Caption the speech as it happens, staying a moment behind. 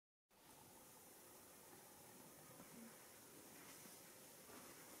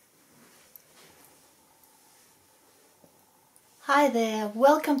Hi there,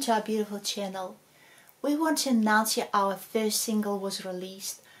 welcome to our beautiful channel. We want to announce you our first single was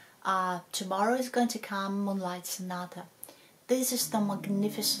released. Tomorrow is going to come Moonlight Sonata. This is the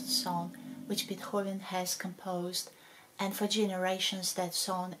magnificent song which Beethoven has composed, and for generations that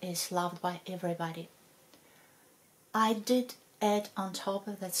song is loved by everybody. I did add on top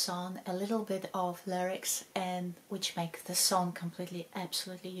of that song a little bit of lyrics, and which make the song completely,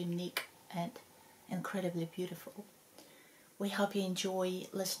 absolutely unique and incredibly beautiful. We hope you enjoy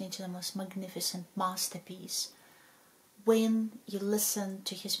listening to the most magnificent masterpiece. When you listen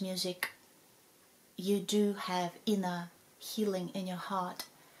to his music, you do have inner healing in your heart.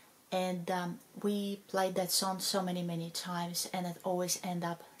 And we played that song so many times, and it always ends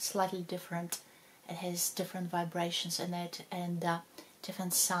up slightly different. It has different vibrations in it and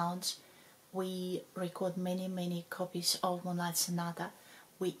different sounds. We record many copies of Moonlight Sonata.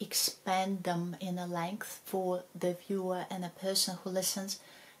 We expand them in a length for the viewer and a person who listens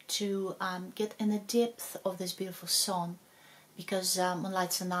to get in the depth of this beautiful song, because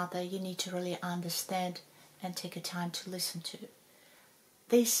Moonlight Sonata you need to really understand and take a time to listen to.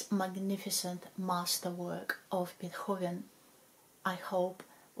 This magnificent masterwork of Beethoven, I hope,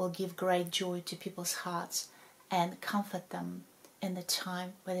 will give great joy to people's hearts and comfort them in the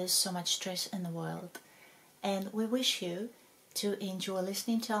time where there's so much stress in the world. And we wish you to enjoy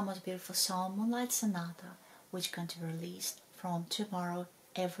listening to our most beautiful song, Moonlight Sonata, which is going to be released from tomorrow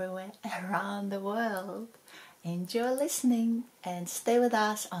everywhere around the world. Enjoy listening and stay with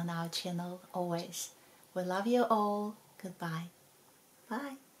us on our channel always. We love you all. Goodbye.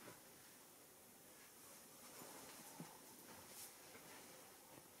 Bye.